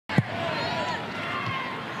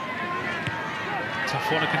Tough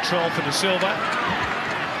one to control for De Silva.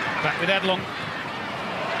 Back with Adelaide.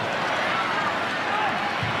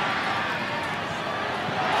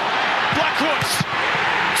 Blackwoods,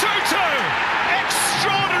 2-2,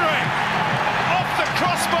 extraordinary, off the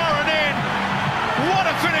crossbar and in. What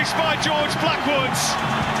a finish by George Blackwoods.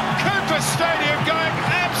 Cooper Stadium going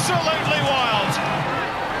absolutely wild.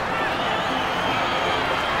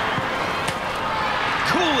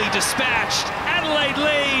 Coolly dispatched, Adelaide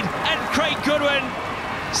lead, and Craig Goodwin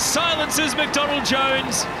silences McDonald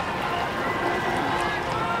Jones.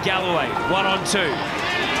 Galloway, 1-on-2.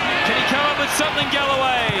 Can he come up with something,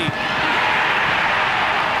 Galloway?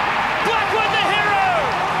 Blackwood, the hero!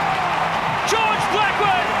 George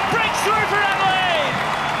Blackwood breaks through for Adelaide!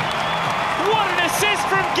 What an assist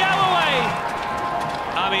from Galloway!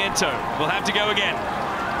 Armiento will have to go again.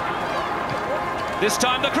 This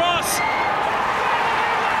time the cross.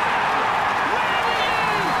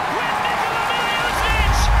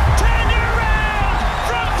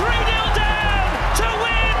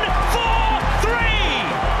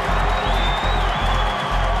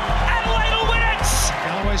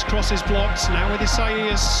 Crosses blocked, now with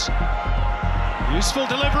Isaias. Useful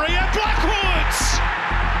delivery, and Blackwoods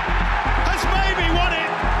has maybe won it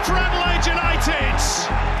for Adelaide United.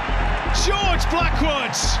 George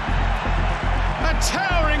Blackwoods, a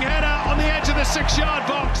towering header on the edge of the 6-yard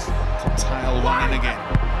box. Tail one in again,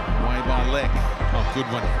 away by Leck. Oh,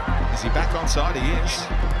 Goodwin. Is he back onside? He is.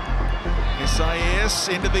 Isaias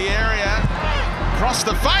into the area, across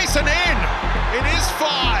the face and in. It is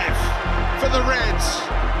 5 for the Reds.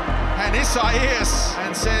 And Isaias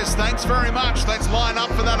and says, thanks very much. Let's line up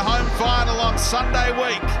for that home final on Sunday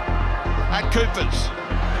week at Cooper's.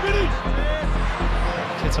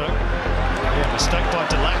 Kitto. Yeah, mistake by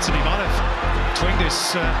Delat, and he might have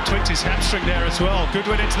tweaked his hamstring there as well.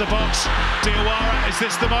 Goodwin into the box. Diawara, is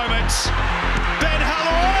this the moment? Ben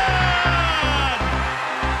Halloran!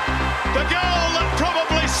 The goal that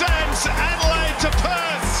probably sends Adelaide to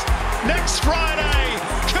Perth next Friday.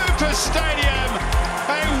 Cooper Stadium.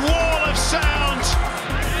 A wall of sound.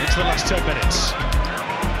 Into the last 10 minutes.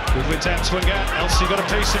 Goodwin's out swinger. Elsie got a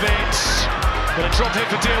piece of it. Got a drop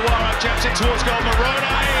hit for Diawara. Jabs it towards goal. Morone.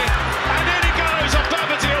 And in it goes off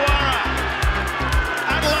Baba Diawara.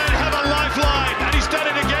 Adelaide have a lifeline. And he's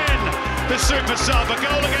done it again. The super sub. A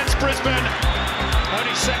goal against Brisbane.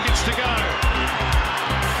 Only seconds to go.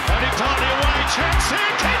 Only partly away. Chance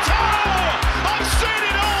here. Kitto! I've seen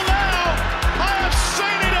it all now. I have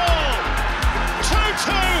seen it all.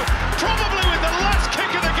 2-2, probably with the last kick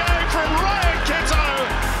of the game from Ryan Kitto.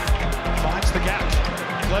 Finds the gap,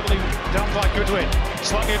 cleverly done by Goodwin.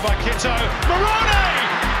 Slung in by Kitto. Morone!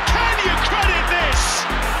 Can you credit this?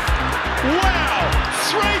 Wow,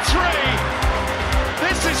 3-3.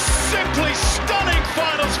 This is simply stunning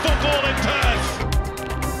finals football in Perth.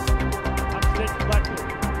 Upset Blackwood.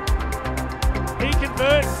 He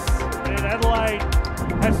converts, and Adelaide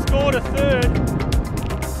has scored a third.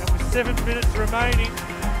 7 minutes remaining.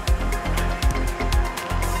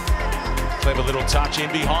 Clever little touch in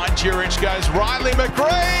behind. Jurich goes Riley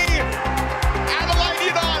McGree. Adelaide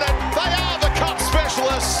United, they are the cup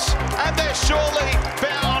specialists, and they're surely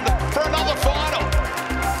bound for another final.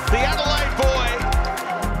 The Adelaide boy.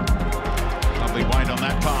 Lovely weight on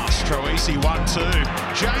that pass. Troisi 1-2.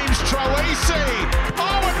 James Troisi.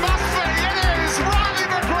 Oh, it must be. It is Riley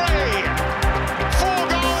McGree. 4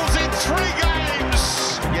 goals in 3 games.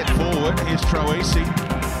 Get forward, here's Troisi,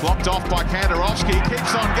 blocked off by Kandarovski,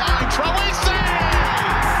 keeps on going, Troisi!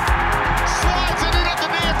 Slides it in at the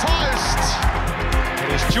near post.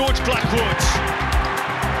 It is George Blackwood.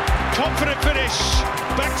 Confident finish,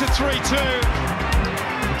 back to 3-2.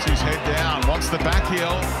 Puts his head down, wants the back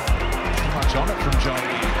heel. Too much on it from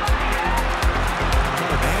Johnny.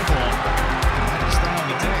 Got an airborne, had to stay on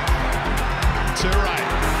the deck. Toure,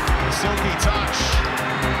 silky touch.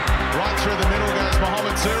 Right through the middle goes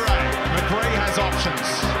Mohamed Toure. McGree has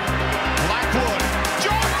options. Blackwood.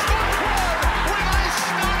 George Blackwood with a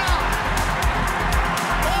stunner.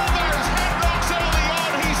 All those head knocks early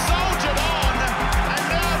on, he soldiered on and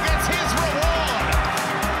now gets his reward.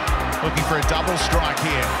 Looking for a double strike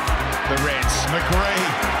here. The Reds. McGree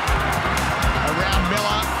around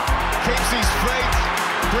Miller. Keeps his feet.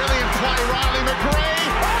 Brilliant play, Riley McGree.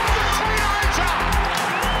 Oh, the teenager!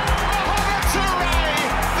 Mohamed Toure.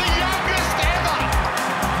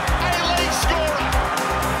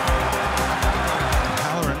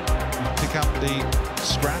 The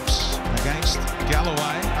scraps against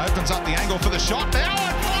Galloway, opens up the angle for the shot now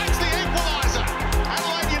and finds the equaliser.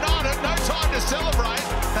 Adelaide United, no time to celebrate.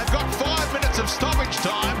 They've got 5 minutes of stoppage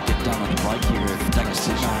time. Get done on the break here if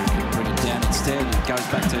D'Agostino can bring it down instead. Goes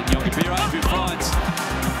back to Nyongabira, who finds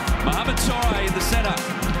Mohamed Toure in the centre.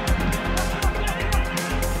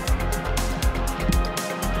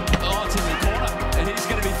 Oh, it's in the corner, and he's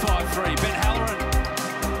going to be 5-3. Ben Halloran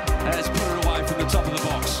has put it away from the top of the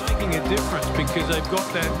box. Making a difference because they've got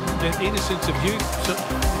that innocence of youth. So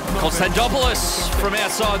Konstantopoulos from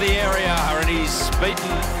outside the area, and he's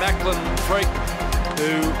beaten Macklin Freak,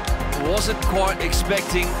 who wasn't quite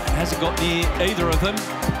expecting, hasn't got near either of them.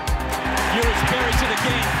 Uris buries it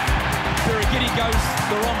again. Birigidi goes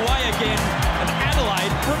the wrong way again, and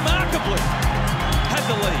Adelaide remarkably had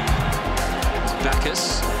the lead.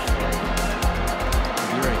 Bacchus.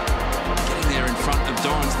 Yuri getting there in front of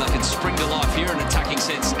Dorrans. They can spring to life here in attacking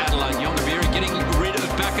sense. Adelaide, Nyongabira getting rid of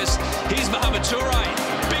Bacchus. Here's Mohamed Toure.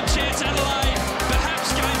 Big chance, Adelaide.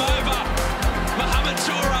 Perhaps game over. Mohamed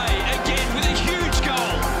Toure again with a huge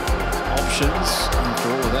goal. Options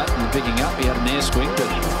for all of that and the bigging up. He had an air swing, but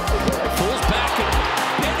falls back. And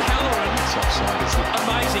Ben Halloran, it's offside, isn't it?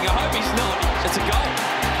 Amazing. I hope he's not. It's a goal.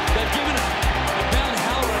 They've given it. And Ben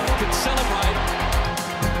Halloran can celebrate.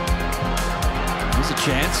 Here's a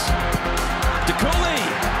chance. DeCooley.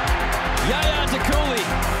 Yaya DeCooley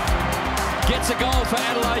gets a goal for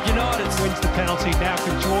Adelaide United. Wins the penalty. Now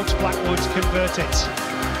can George Blackwood convert it?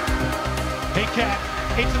 Picat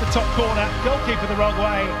into the top corner. Goalkeeper the wrong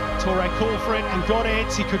way. Toure called for it and got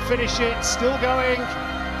it. He could finish it. Still going.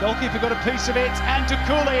 Goalkeeper got a piece of it. And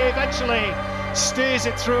DeCooley eventually steers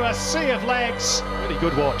it through a sea of legs. Really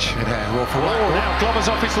good watch. Yeah, well, for now Glover's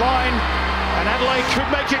off his line. And Adelaide could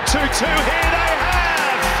make it 2-2. Here they have.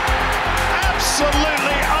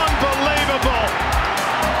 Absolutely unbelievable.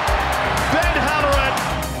 Ben Halloran.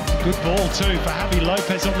 Good ball too for Javi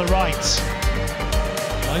Lopez on the right.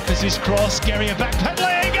 Lopez's cross, Guerrier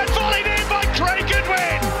backpedaling and volleyed in by Craig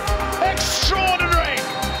Goodwin. Extraordinary.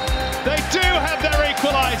 They do have their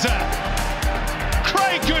equaliser.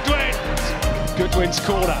 Craig Goodwin. Goodwin's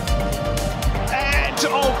corner. And,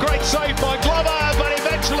 oh, great save by Glover, but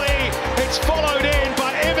eventually it's followed in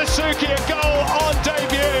by Iwasuki, a goal on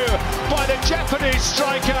debut by the Japanese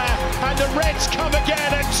striker, and the Reds come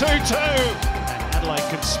again at 2-2. And Adelaide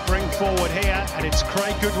can spring forward here, and it's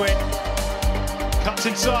Craig Goodwin. Cuts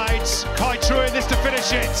inside, Kai True this to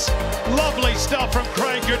finish it. Lovely stuff from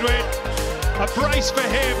Craig Goodwin. A brace for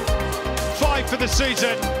him, 5 for the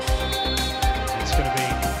season. It's going to be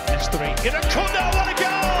S3. Irankunda, what a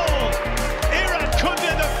goal!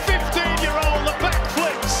 Irankunda, the 15-year-old, the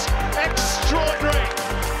backflips, extraordinary.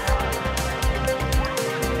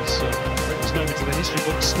 So, Britain's moving to the history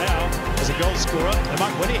books now as a goal scorer. They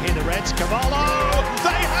might win it here, the Reds. Cavallo,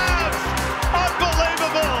 they have!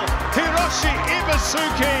 Unbelievable! Hiroshi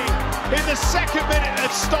Iwasuki in the 2nd minute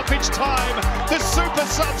of stoppage time. The super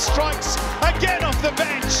sub strikes again off the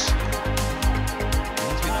bench.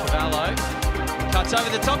 Cavallo cuts over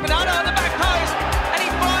the top. Bernardo on the back post, and he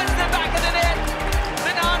finds the back of the net.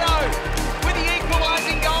 Bernardo with the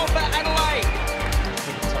equalising goal for Adelaide.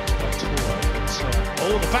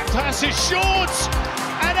 Oh, the back pass is short,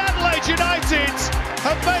 and Adelaide United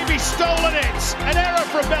have maybe stolen it. An error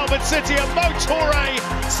from Melbourne City, and Mo Toure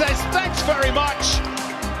says thanks very much.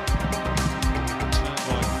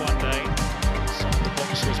 The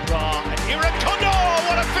box was Bra, and Irankunda,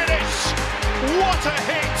 what a finish! What a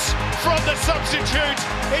hit from the substitute.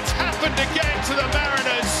 It's happened again to the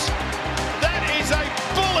Mariners. That is a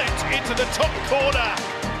bullet into the top corner.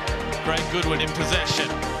 Craig Goodwin in possession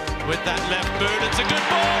with that left boot. It's a good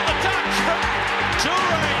ball. The touch from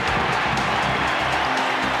Toure.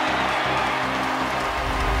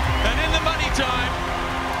 And in the money time.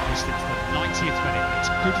 It's the 90th minute.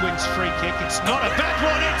 It's Goodwin's free kick. It's not a bad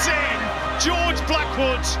one. It's in. George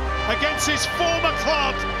Blackwood against his former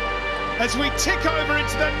club. As we tick over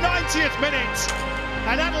into the 90th minute,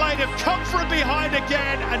 and Adelaide have come from behind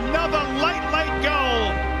again. Another late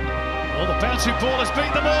goal. Oh, the bouncy ball has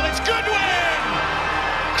beat them all. It's Goodwin!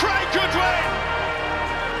 Craig Goodwin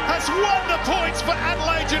has won the points for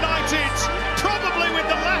Adelaide United, probably with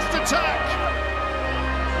the last attack.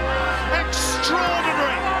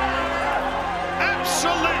 Extraordinary.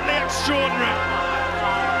 Absolutely extraordinary.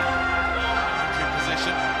 In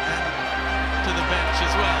position and to the bench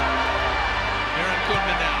as well.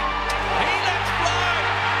 Irankunda now. He lets fly.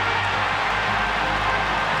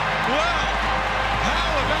 Well, how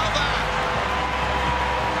about that?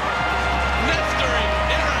 Nestering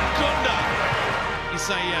Irankunda.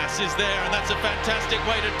 Isaias is there, and that's a fantastic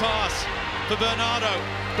weighted pass for Bernardo.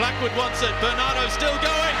 Blackwood wants it. Bernardo still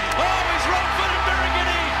going. Oh, he's wrong-footed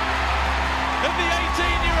Birigidi. And the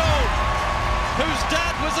 18-year-old, whose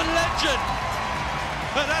dad was a legend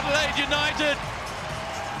at Adelaide United,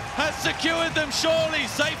 has secured them surely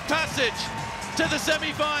safe passage to the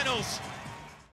semi-finals.